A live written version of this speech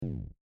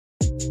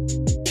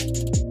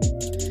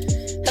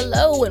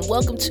Hello and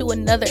welcome to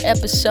another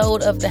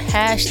episode of the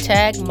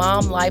Hashtag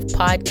Mom Life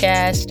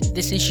Podcast.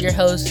 This is your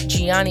host,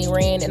 Gianni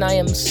Rand, and I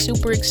am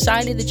super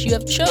excited that you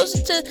have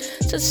chosen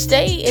to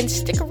stay and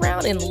stick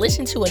around and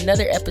listen to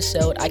another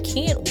episode. I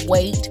can't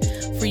wait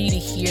for you to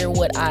hear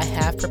what I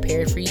have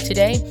prepared for you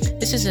today.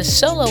 This is a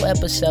solo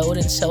episode,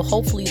 and so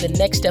hopefully the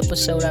next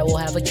episode I will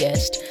have a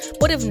guest.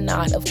 But if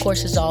not, of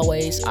course, as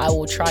always, I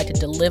will try to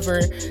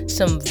deliver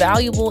some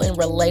valuable and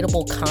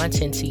relatable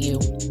content to you.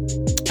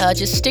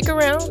 Just stick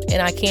around,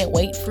 and I can't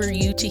wait for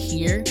you to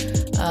hear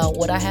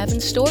what I have in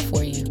store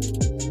for you.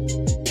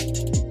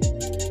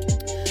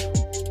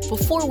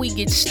 Before we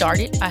get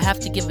started, I have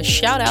to give a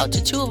shout out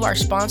to two of our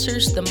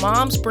sponsors, the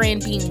Moms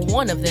brand being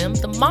one of them.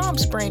 The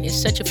Moms brand is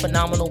such a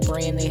phenomenal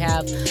brand. They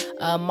have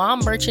mom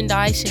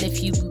merchandise, and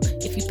if you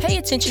pay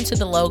attention to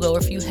the logo, or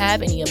if you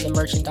have any of the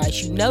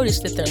merchandise, you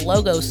notice that their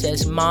logo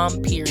says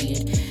mom,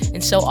 period.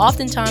 And so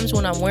oftentimes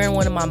when I'm wearing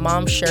one of my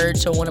mom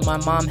shirts or one of my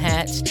mom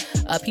hats,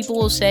 people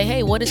will say,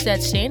 hey, what does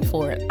that stand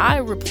for? I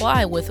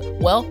reply with,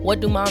 well, what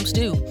do moms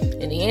do?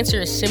 And the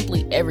answer is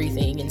simply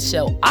everything. And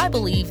so I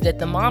believe that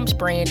the Moms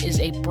brand is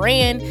a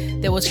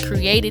brand that was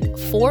created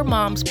for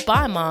moms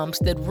by moms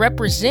that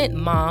represent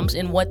moms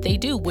in what they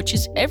do, which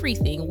is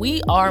everything.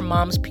 We are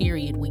moms,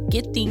 period. We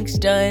get things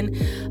done,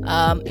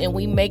 and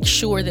we make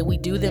sure that we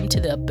do them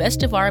to the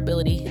best of our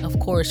ability, of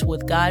course,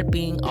 with God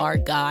being our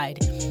guide.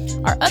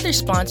 Our other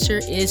sponsor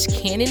is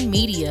Canon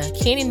Media.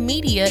 Canon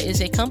Media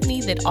is a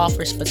company that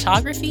offers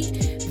photography,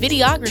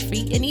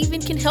 videography, and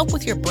even can help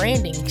with your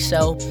branding.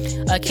 So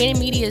Canon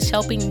Media is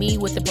helping me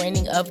with the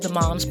branding of the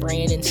Moms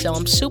brand, and so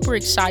I'm super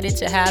excited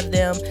to have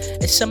them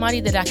as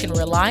somebody that I can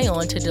rely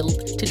on to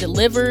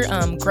deliver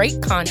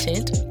great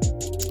content,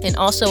 and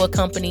also a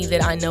company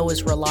that I know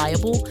is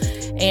reliable,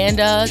 and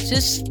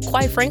just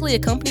quite frankly, a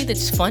company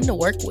that's fun to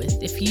work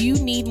with. If you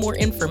need more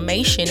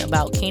information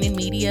about Canon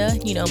Media,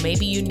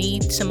 maybe you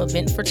need some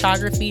event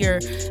photography or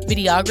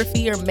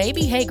videography, or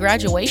maybe, hey,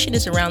 graduation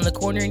is around the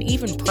corner, and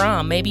even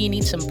prom. Maybe you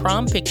need some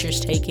prom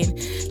pictures taken.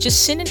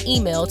 Just send an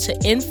email to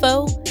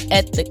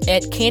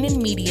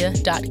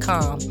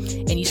info@canonmedia.com,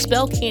 and you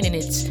spell Canon,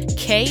 it's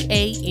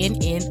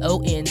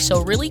Kannon.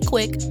 So really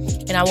quick,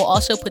 and I will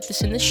also put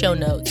this in the show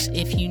notes.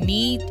 If you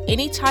need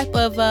any type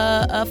of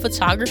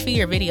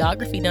photography or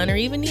videography done, or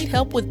even need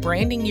help with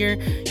branding your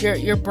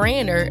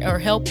brand, or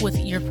help with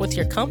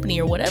your company,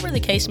 or whatever the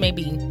case may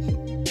be,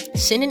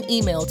 send an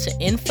email to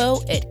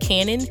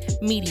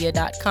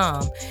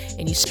info@canonmedia.com,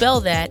 and you spell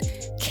that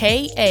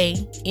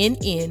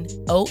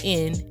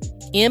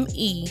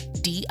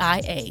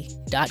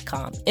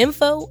KANNONMEDIA.com.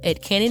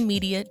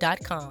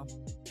 info@canonmedia.com.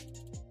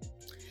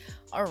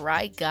 All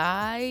right,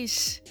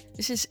 guys.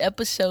 This is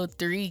episode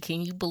 3.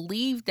 Can you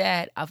believe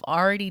that I've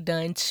already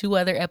done 2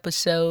 other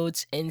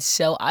episodes? And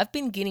so I've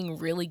been getting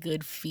really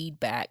good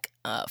feedback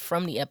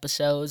from the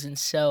episodes. And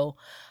so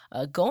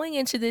going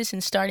into this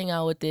and starting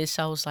out with this,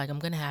 I was like, I'm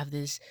going to have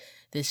this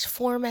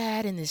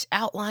format and this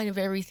outline of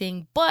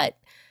everything. But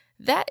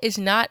that is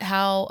not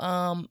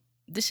how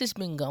this has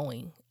been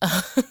going.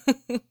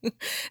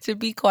 To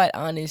be quite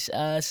honest.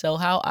 So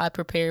how I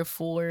prepare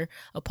for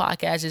a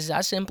podcast is I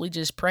simply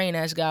just pray and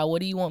ask God, what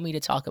do you want me to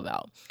talk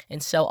about?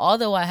 And so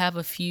although I have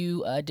a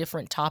few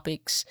different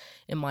topics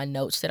in my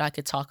notes that I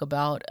could talk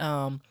about,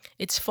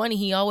 it's funny,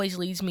 he always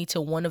leads me to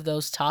one of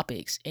those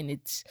topics, and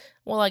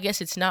I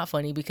guess it's not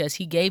funny because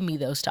he gave me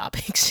those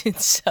topics.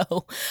 And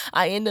so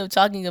I end up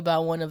talking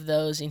about one of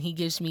those, and he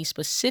gives me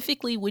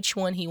specifically which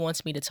one he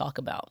wants me to talk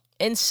about.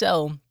 And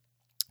so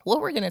what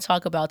we're going to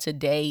talk about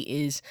today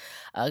is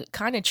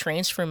kind of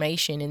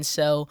transformation. And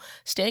so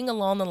staying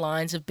along the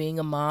lines of being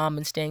a mom,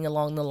 and staying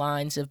along the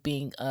lines of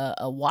being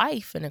a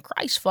wife and a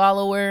Christ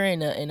follower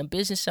and a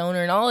business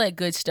owner and all that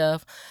good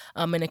stuff,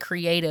 and a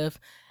creative.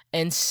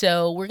 And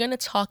so we're going to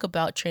talk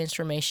about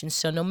transformation.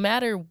 So no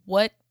matter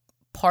what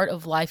part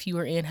of life you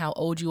are in, how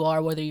old you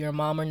are, whether you're a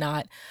mom or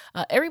not,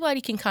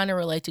 everybody can kind of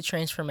relate to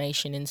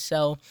transformation. And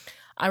so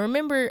I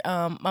remember,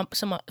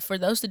 for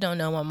those that don't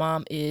know, my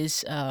mom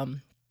is...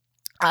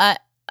 I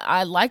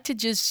like to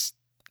just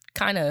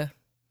kind of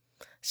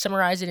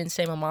summarize it and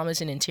say my mom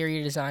is an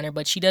interior designer,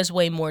 but she does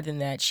way more than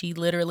that. She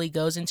literally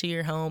goes into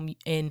your home,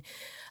 and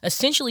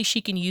essentially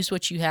she can use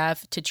what you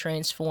have to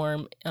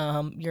transform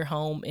your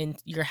home and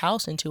your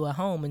house into a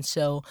home. And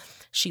so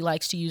she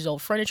likes to use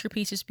old furniture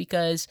pieces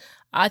because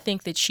I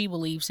think that she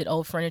believes that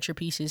old furniture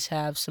pieces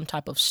have some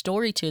type of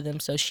story to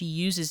them. So she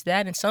uses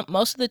that, and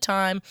most of the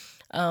time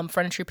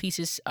furniture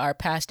pieces are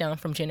passed down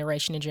from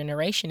generation to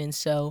generation. And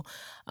so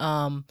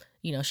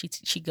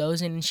she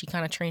goes in and she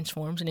kind of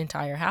transforms an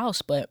entire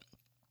house. But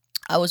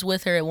I was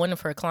with her at one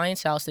of her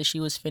clients' house that she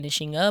was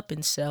finishing up,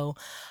 and so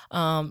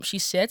she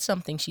said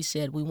something. She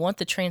said, "We want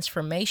the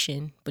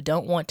transformation, but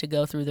don't want to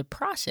go through the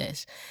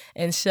process."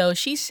 And so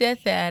she said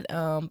that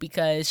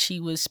because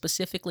she was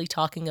specifically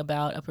talking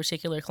about a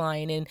particular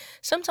client. And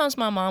sometimes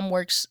my mom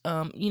works,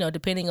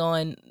 depending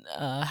on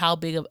how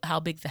big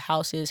the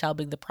house is, how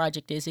big the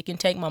project is. It can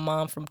take my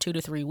mom from 2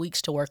 to 3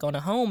 weeks to work on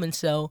a home, and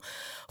so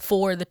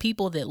for the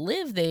people that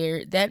live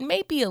there, that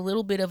may be a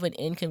little bit of an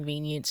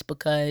inconvenience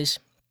because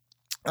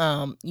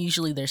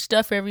usually there's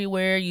stuff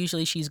everywhere.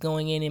 Usually she's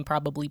going in and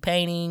probably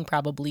painting,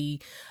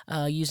 probably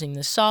using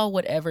the saw,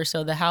 whatever.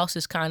 So the house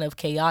is kind of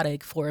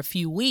chaotic for a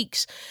few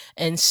weeks.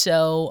 And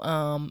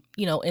so,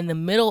 in the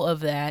middle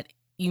of that,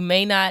 you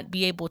may not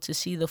be able to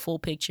see the full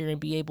picture and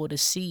be able to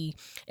see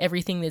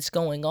everything that's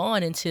going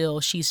on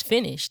until she's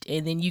finished.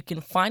 And then you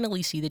can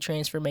finally see the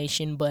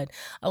transformation. But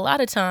a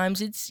lot of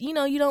times it's, you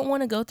don't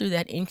want to go through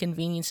that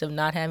inconvenience of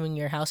not having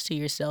your house to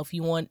yourself.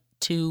 You want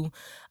to,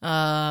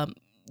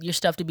 your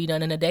stuff to be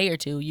done in a day or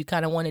two. You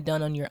kind of want it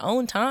done on your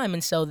own time.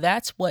 And so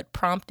that's what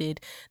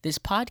prompted this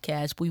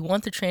podcast. We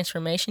want the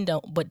transformation,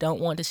 but don't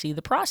want to see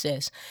the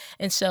process.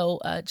 And so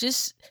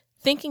just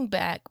thinking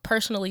back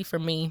personally for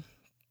me,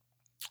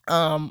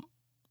 I've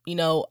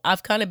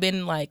kind of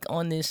been like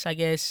on this, I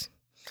guess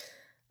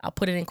I'll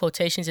put it in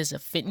quotations, as a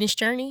fitness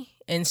journey.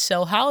 And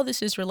so how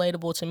this is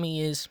relatable to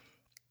me is,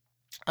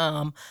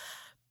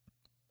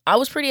 I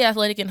was pretty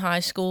athletic in high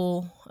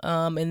school.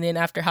 And then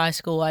after high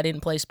school, I didn't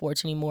play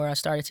sports anymore. I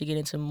started to get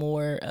into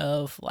more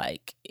of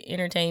like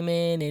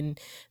entertainment.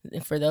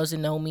 And for those that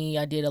know me,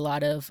 I did a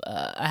lot of,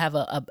 I have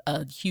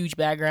a huge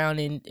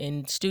background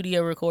in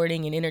studio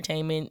recording and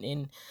entertainment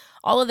and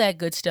all of that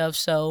good stuff.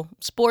 So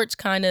sports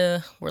kind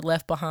of were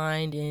left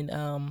behind in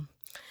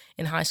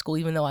high school,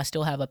 even though I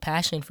still have a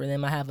passion for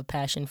them. I have a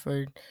passion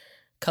for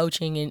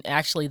coaching and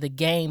actually the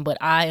game, but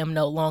I am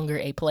no longer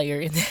a player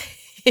in that,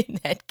 in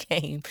that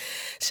game.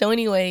 So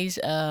anyways,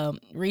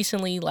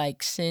 recently,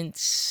 like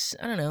since,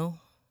 I don't know,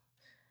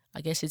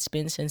 I guess it's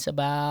been since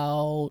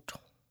about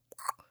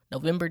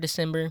November,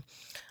 December,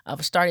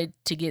 I've started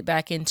to get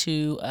back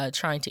into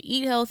trying to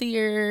eat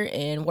healthier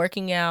and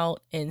working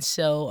out. And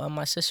so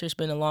my sister's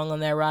been along on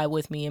that ride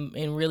with me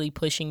and really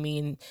pushing me.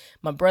 And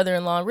my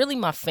brother-in-law, really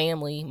my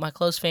family, my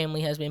close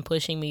family has been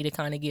pushing me to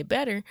kind of get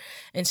better.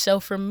 And so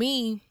for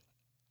me,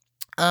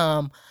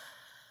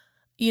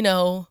 you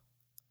know,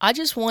 I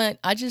just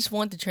want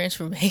the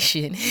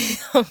transformation.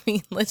 I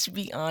mean, let's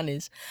be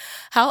honest.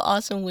 How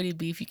awesome would it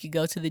be if you could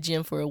go to the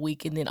gym for a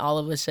week and then all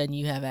of a sudden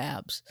you have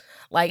abs?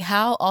 Like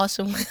how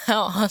awesome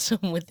how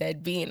awesome would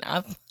that be?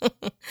 And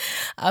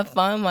I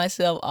find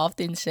myself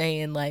often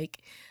saying like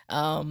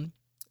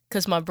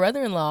because my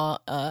brother-in-law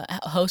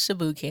hosts a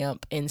boot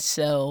camp, and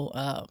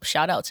so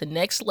shout out to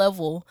Next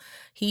Level.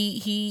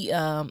 He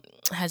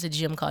has a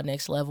gym called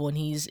Next Level, and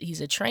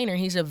he's a trainer.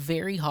 He's a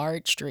very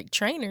hard, strict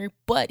trainer,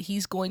 but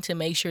he's going to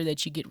make sure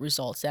that you get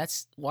results.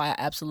 That's why I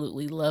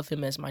absolutely love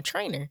him as my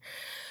trainer.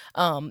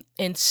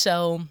 And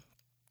so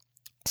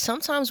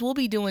sometimes we'll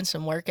be doing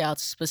some workouts,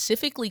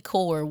 specifically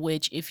core,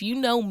 which if you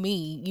know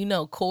me, you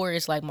know core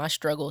is like my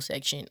struggle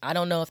section. I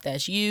don't know if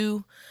that's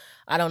you.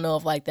 I don't know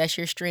if like that's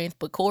your strength,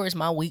 but core is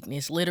my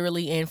weakness,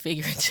 literally and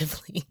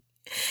figuratively.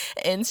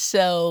 And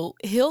so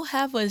he'll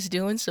have us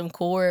doing some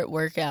core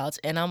workouts,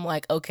 and I'm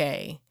like,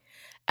 okay.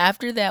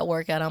 After that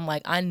workout, I'm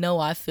like, I know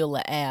I feel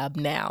an ab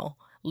now.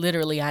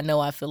 Literally, I know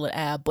I feel an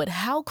ab. But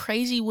how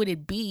crazy would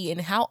it be, and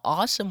how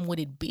awesome would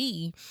it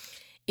be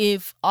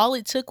if all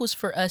it took was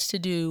for us to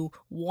do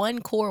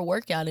one core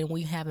workout and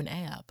we have an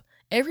ab?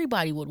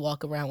 Everybody would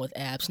walk around with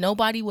abs.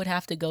 Nobody would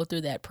have to go through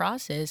that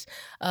process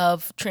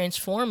of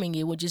transforming.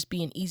 It would just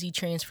be an easy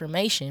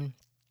transformation.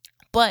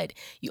 But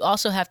you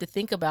also have to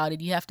think about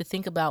it. You have to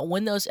think about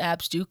when those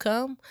abs do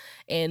come,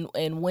 and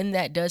when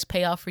that does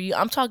pay off for you.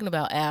 I'm talking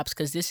about abs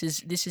because this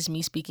is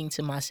me speaking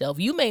to myself.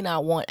 You may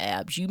not want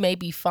abs. You may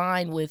be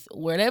fine with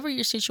whatever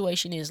your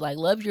situation is. Like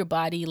love your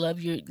body,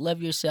 love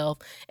yourself.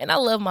 And I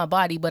love my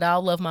body, but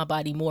I'll love my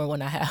body more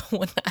when I have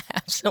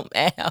some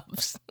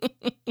abs.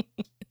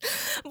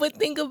 But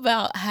think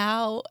about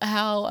how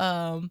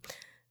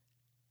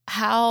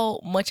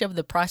much of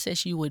the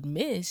process you would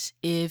miss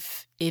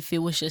if it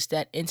was just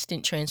that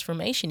instant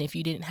transformation, if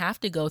you didn't have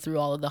to go through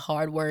all of the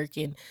hard work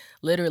and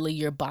literally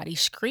your body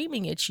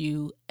screaming at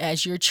you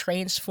as you're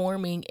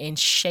transforming and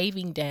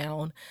shaving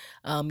down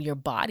your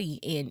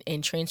body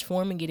and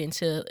transforming it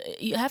into,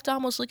 you have to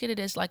almost look at it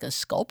as like a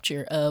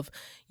sculpture of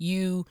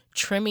you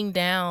trimming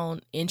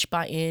down inch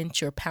by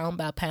inch or pound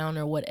by pound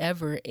or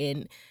whatever,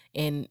 and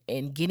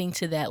getting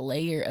to that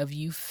layer of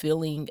you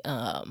feeling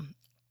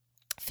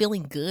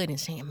good and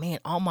saying, man,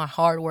 all my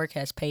hard work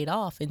has paid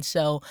off. And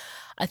so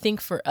I think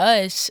for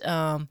us,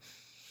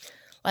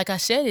 like I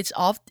said, it's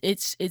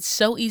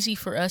so easy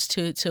for us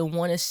to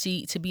want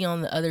to be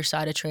on the other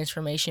side of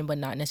transformation, but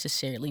not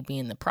necessarily be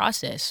in the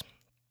process.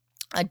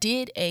 I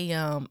did a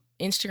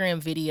Instagram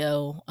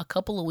video a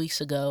couple of weeks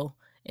ago,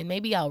 and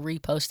maybe I'll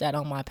repost that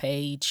on my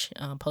page,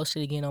 post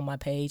it again on my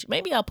page.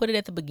 Maybe I'll put it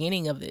at the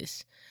beginning of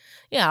this.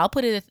 Yeah, I'll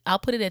put it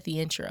at the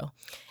intro.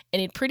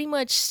 and it pretty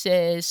much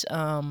says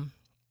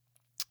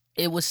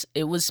it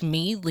was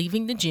me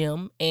leaving the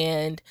gym,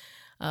 and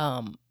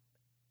um,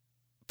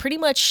 pretty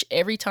much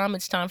every time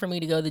it's time for me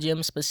to go to the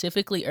gym,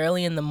 specifically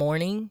early in the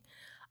morning,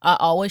 I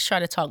always try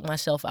to talk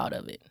myself out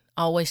of it.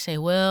 I always say,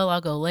 "Well,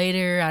 I'll go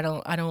later.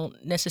 I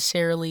don't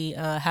necessarily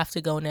have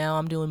to go now.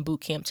 I'm doing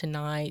boot camp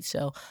tonight,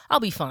 so I'll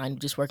be fine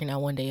just working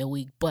out one day a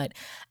week." But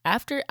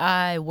after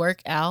I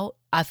work out,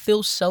 I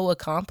feel so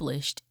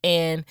accomplished,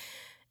 and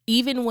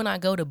even when I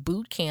go to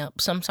boot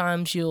camp,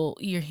 sometimes you'll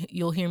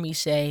hear me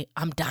say,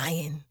 "I'm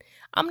dying."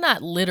 I'm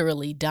not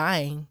literally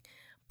dying,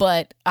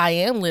 but I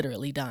am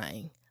literally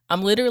dying.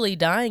 I'm literally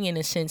dying in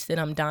a sense that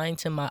I'm dying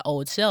to my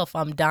old self.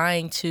 I'm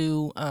dying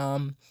to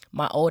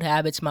my old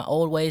habits, my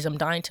old ways. I'm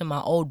dying to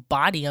my old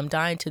body. I'm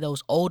dying to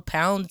those old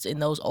pounds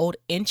and those old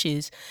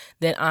inches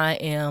that I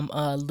am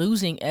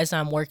losing as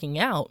I'm working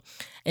out.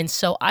 And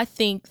so I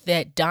think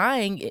that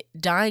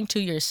dying to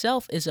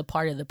yourself is a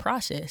part of the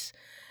process.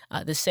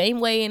 The same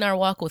way in our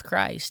walk with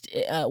Christ,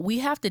 we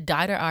have to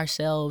die to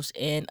ourselves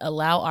and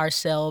allow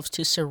ourselves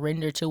to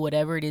surrender to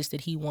whatever it is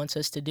that He wants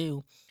us to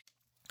do.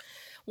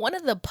 One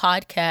of the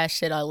podcasts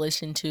that I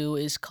listen to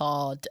is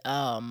called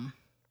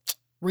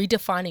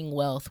Redefining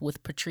Wealth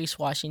with Patrice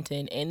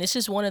Washington. And this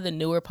is one of the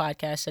newer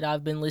podcasts that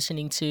I've been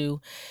listening to.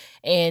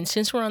 And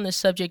since we're on the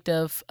subject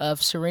of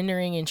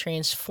surrendering and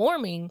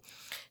transforming,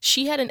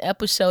 she had an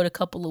episode a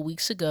couple of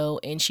weeks ago,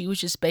 and she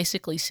was just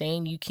basically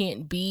saying you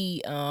can't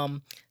be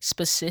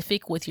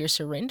specific with your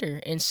surrender.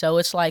 And so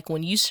it's like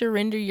when you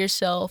surrender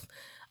yourself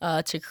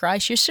to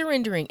Christ, you're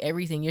surrendering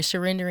everything. You're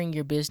surrendering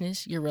your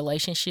business, your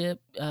relationship.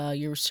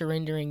 You're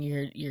surrendering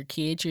your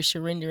kids. You're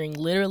surrendering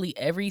literally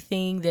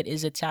everything that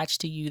is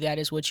attached to you. That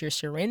is what you're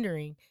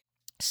surrendering.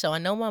 So I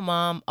know my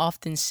mom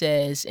often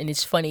says, and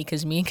it's funny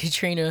because me and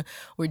Katrina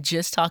were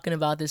just talking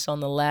about this on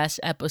the last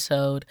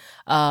episode.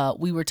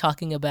 We were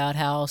talking about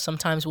how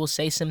sometimes we'll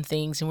say some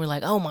things and we're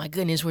like, oh my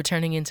goodness, we're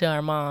turning into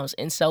our moms.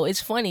 And so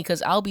it's funny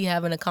because I'll be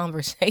having a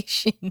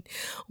conversation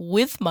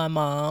with my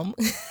mom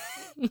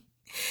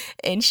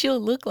and she'll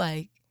look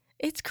like,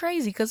 it's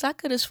crazy because I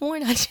could have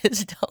sworn I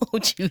just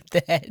told you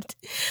that,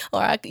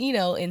 or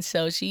and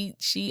so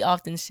she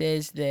often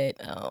says that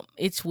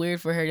it's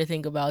weird for her to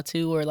think about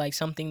too, or like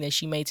something that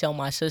she may tell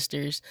my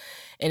sisters,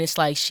 and it's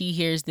like she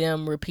hears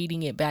them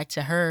repeating it back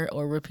to her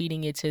or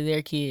repeating it to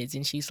their kids,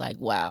 and she's like,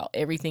 wow,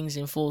 everything's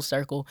in full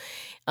circle.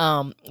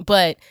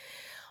 But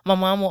my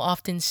mom will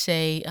often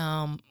say,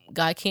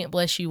 God can't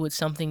bless you with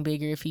something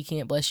bigger if He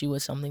can't bless you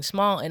with something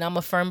small. And I'm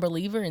a firm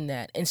believer in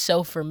that. And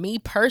so for me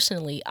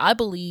personally, I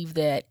believe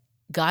that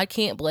God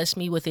can't bless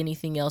me with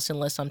anything else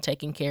unless I'm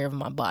taking care of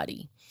my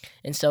body.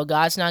 And so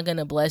God's not going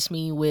to bless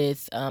me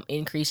with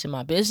increase in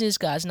my business.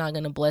 God's not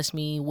going to bless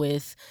me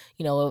with,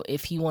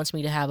 if He wants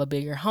me to have a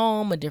bigger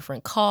home, a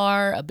different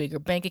car, a bigger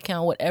bank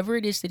account, whatever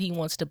it is that He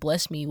wants to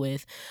bless me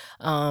with.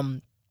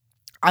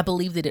 I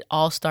believe that it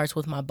all starts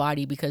with my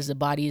body because the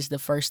body is the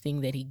first thing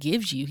that He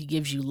gives you. He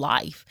gives you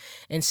life.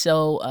 And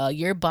so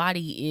your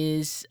body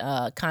is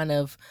kind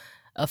of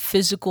a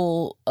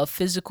physical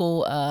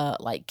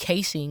like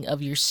casing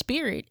of your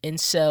spirit. And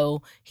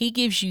so He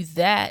gives you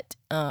that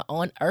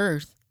on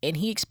earth, and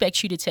He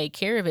expects you to take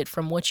care of it,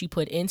 from what you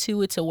put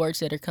into it to words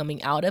that are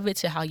coming out of it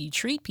to how you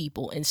treat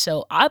people. And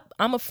so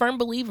I'm a firm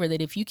believer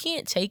that if you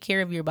can't take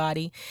care of your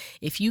body,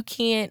 if you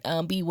can't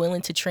be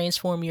willing to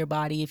transform your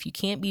body, if you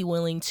can't be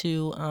willing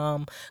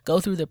to go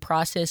through the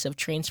process of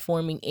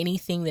transforming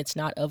anything that's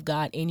not of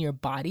God in your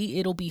body,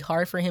 it'll be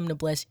hard for Him to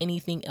bless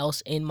anything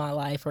else in my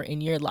life or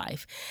in your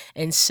life.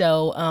 And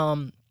so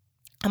I'm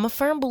a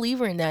firm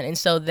believer in that. And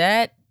so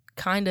that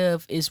kind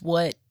of is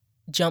what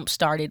jump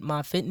started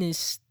my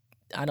fitness.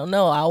 I don't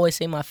know. I always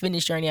say my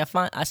fitness journey.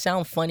 I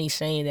sound funny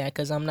saying that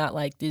because I'm not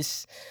like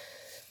this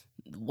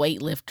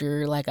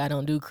weightlifter. Like I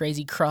don't do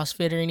crazy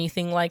CrossFit or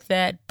anything like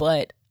that.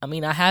 But I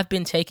mean, I have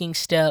been taking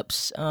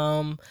steps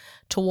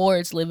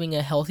towards living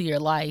a healthier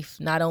life,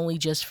 not only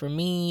just for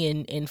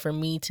me and for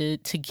me to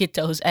get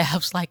those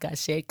abs, like I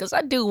said, because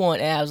I do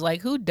want abs.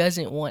 Like who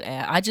doesn't want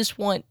abs? I just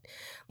want,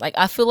 like,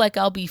 I feel like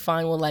I'll be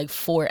fine with like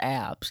 4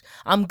 abs.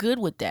 I'm good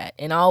with that.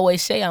 And I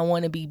always say I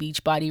want to be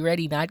beach body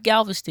ready, not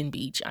Galveston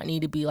Beach. I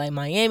need to be like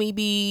Miami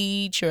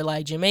Beach or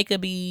like Jamaica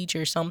Beach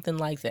or something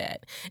like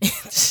that.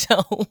 And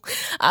so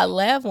I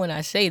laugh when I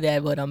say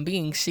that, but I'm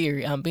being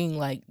serious. I'm being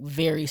like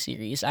very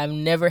serious. I've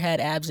never had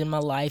abs in my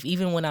life,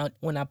 even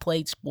when I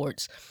played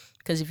sports.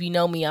 Because if you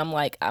know me,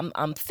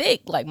 I'm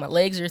thick. Like my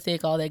legs are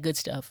thick, all that good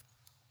stuff.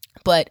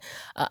 But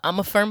I'm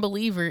a firm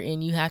believer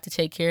in you have to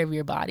take care of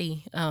your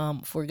body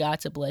for God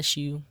to bless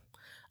you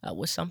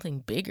with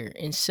something bigger.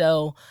 And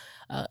so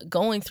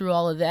going through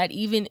all of that,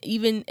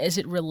 even as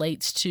it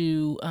relates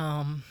to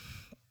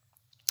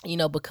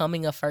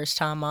becoming a first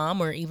time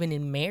mom or even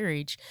in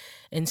marriage.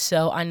 And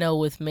so I know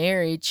with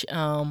marriage,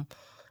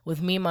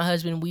 with me and my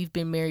husband, we've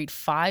been married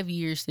 5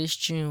 years this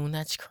June.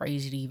 That's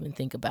crazy to even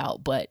think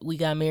about. But we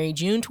got married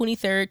June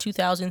 23rd,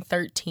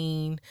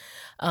 2013.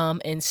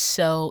 And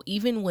so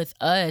even with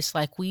us,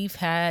 like, we've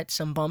had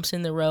some bumps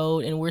in the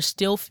road and we're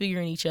still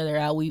figuring each other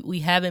out. We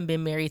haven't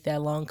been married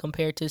that long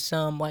compared to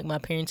some, like my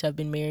parents have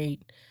been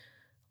married,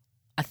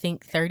 I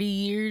think 30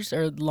 years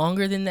or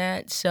longer than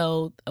that.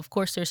 So of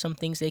course there's some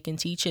things they can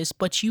teach us,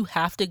 but you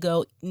have to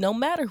go, no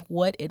matter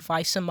what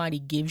advice somebody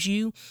gives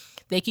you,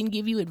 they can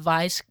give you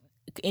advice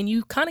and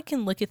you kind of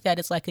can look at that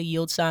as like a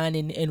yield sign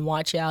and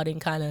watch out and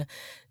kind of,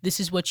 this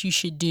is what you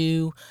should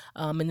do,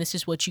 and this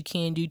is what you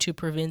can do to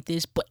prevent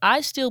this. But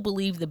I still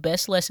believe the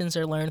best lessons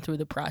are learned through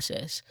the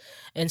process.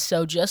 And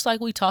so just like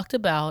we talked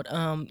about,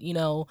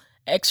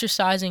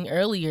 exercising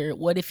earlier,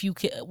 what if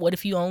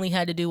you only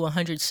had to do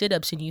 100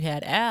 sit-ups and you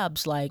had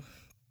abs? Like,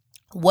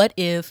 what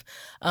if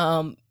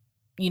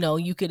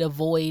you could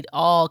avoid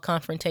all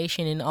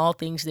confrontation and all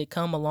things that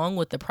come along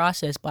with the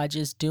process by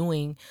just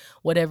doing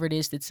whatever it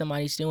is that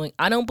somebody's doing?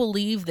 I don't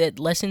believe that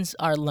lessons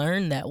are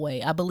learned that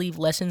way. I believe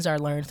lessons are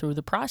learned through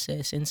the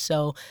process. And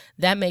so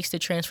that makes the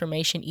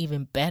transformation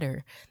even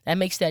better. That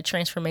makes that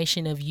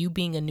transformation of you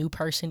being a new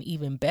person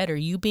even better.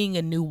 You being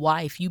a new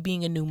wife, you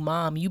being a new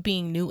mom, you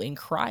being new in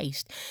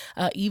Christ,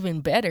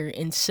 even better.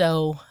 And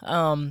so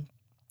I'm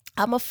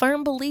a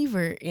firm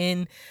believer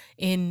in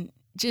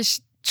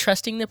just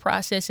trusting the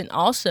process and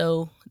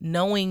also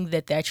knowing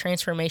that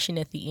transformation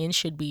at the end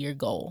should be your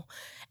goal.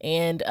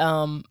 And,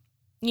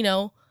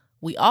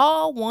 we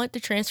all want the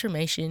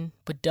transformation,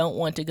 but don't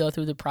want to go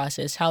through the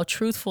process. How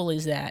truthful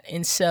is that?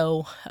 And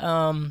so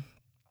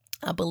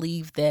I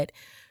believe that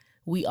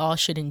we all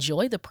should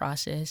enjoy the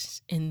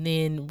process and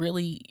then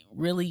really,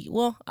 really,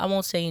 well, I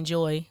won't say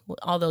enjoy,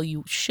 although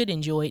you should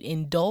enjoy it,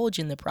 indulge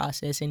in the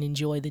process and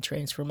enjoy the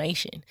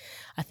transformation.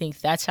 I think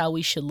that's how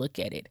we should look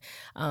at it.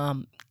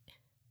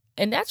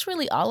 And that's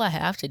really all I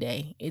have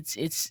today.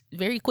 It's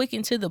very quick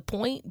and to the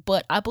point,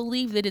 but I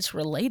believe that it's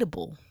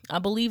relatable. I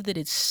believe that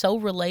it's so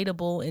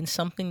relatable and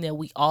something that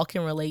we all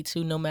can relate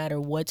to, no matter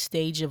what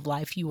stage of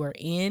life you are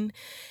in,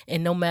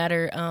 and no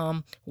matter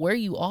where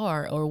you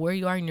are or where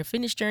you are in your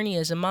fitness journey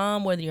as a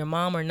mom, whether you're a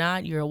mom or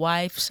not, you're a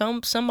wife.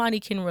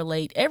 Somebody can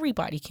relate.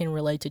 Everybody can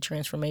relate to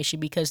transformation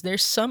because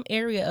there's some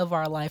area of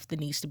our life that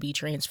needs to be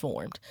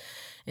transformed.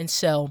 And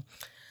so,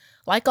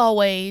 like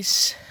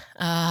always,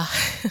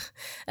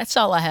 that's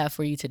all I have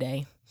for you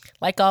today.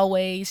 Like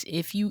always,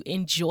 if you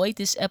enjoyed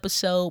this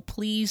episode,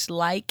 please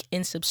like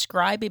and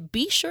subscribe it.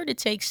 Be sure to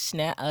take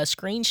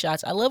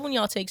screenshots. I love when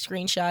y'all take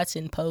screenshots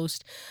and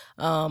post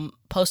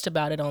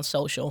about it on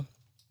social.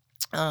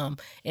 And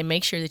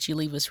make sure that you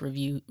leave us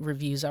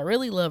reviews. I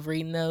really love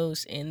reading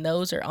those, and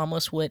those are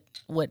almost what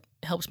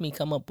helps me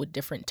come up with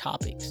different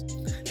topics.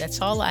 That's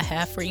all I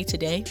have for you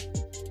today.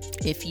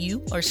 If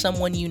you or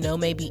someone you know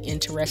may be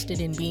interested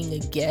in being a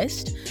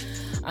guest,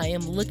 I am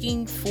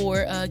looking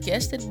for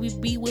guests that would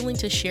be willing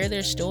to share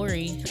their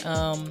story,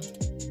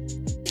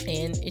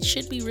 and it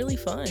should be really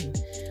fun.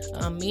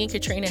 Me and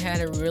Katrina had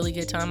a really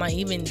good time.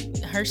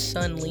 Her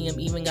son Liam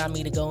even got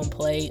me to go and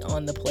play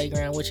on the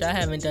playground, which I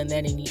haven't done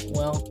that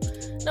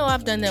no,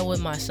 I've done that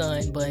with my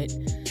son, but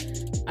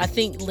I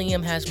think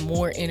Liam has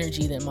more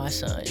energy than my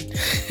son.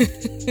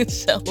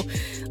 So,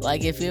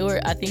 like, if it were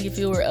up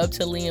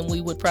to Liam, we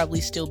would probably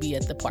still be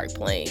at the park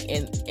playing.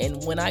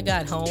 And when I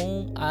got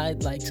home, I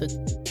took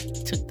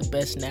the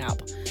best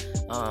nap.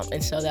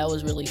 And so that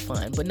was really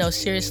fun. But no,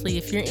 seriously,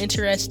 if you're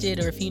interested,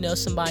 or if you know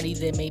somebody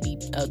that may be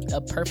a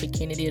perfect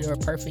candidate or a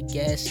perfect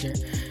guest, or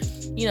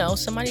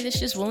somebody that's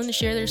just willing to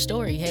share their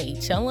story, hey,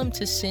 tell them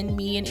to send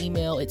me an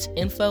email. It's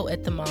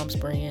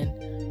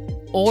info@themomsbrand.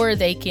 Or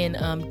they can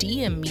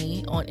DM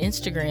me on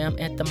Instagram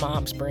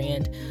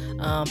 @themomsbrand.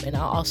 And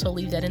I'll also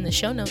leave that in the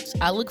show notes.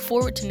 I look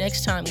forward to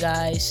next time,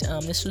 guys.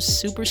 This was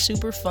super,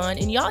 super fun.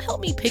 And y'all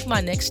help me pick my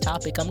next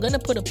topic. I'm going to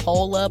put a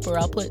poll up, or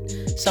I'll put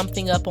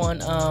something up on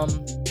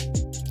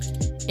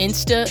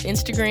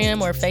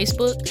Instagram or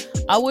Facebook.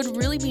 I would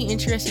really be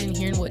interested in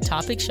hearing what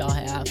topics y'all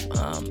have.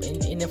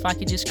 And if I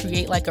could just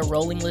create like a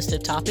rolling list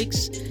of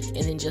topics, and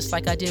then just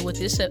like I did with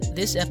this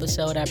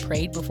episode, I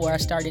prayed before I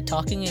started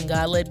talking, and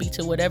God led me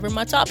to whatever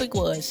my topic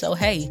was. So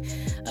hey,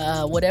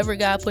 whatever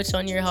God puts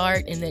on your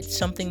heart, and that's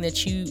something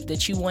that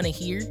you want to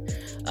hear,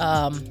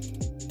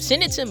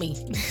 send it to me.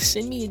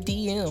 Send me a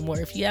DM, or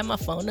if you have my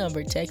phone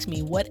number, text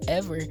me,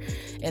 whatever.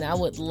 And I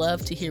would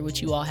love to hear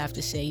what you all have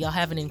to say. Y'all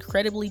have an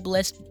incredibly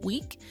blessed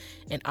week,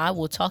 and I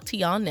will talk to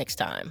y'all next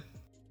time.